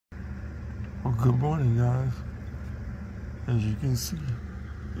Well, good morning, guys. As you can see,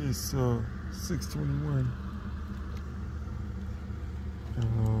 it's 6:21,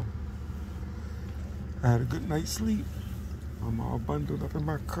 and I had a good night's sleep. I'm all bundled up in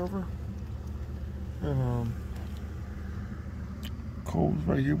my cover, and Cole's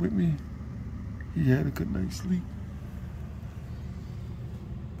right here with me. He had a good night's sleep.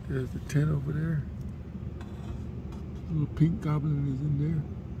 There's the tent over there. The little pink goblin is in there.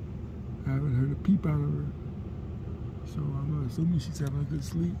 I haven't heard a peep out of her, so I'm assuming she's having a good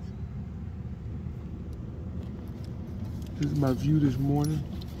sleep. This is my view this morning.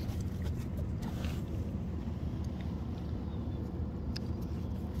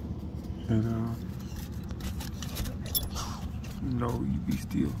 And no, you be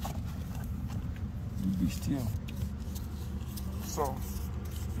still. You be still. So,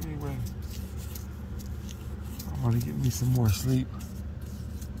 anyway, I want to get me some more sleep.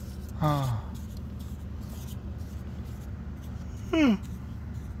 Oh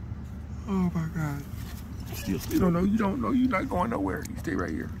my God. Still, you don't know, you're not going nowhere. You stay right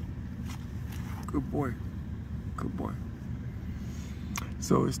here. Good boy. Good boy.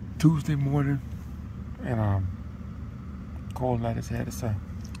 So it's Tuesday morning, and Cole and I just had a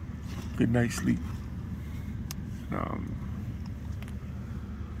good night's sleep.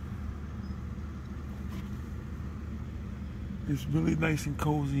 It's really nice and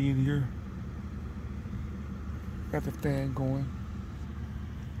cozy in here. Got the fan going.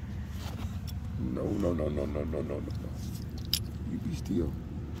 No. You be still.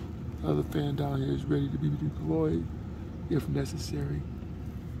 The other fan down here is ready to be deployed if necessary.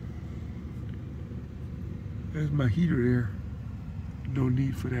 There's my heater there. No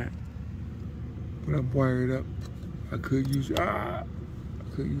need for that. But I'm wired up. I could use it. I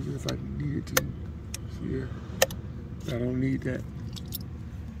could use it if I needed to. See here. I don't need that.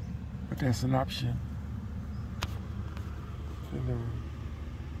 But that's an option. And,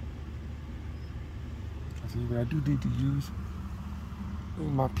 I see what I do need to use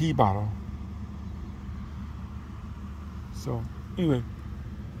is my pee bottle. So anyway,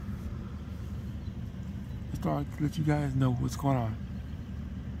 just thought I'd let you guys know what's going on.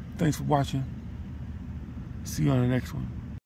 Thanks for watching. See you on the next one.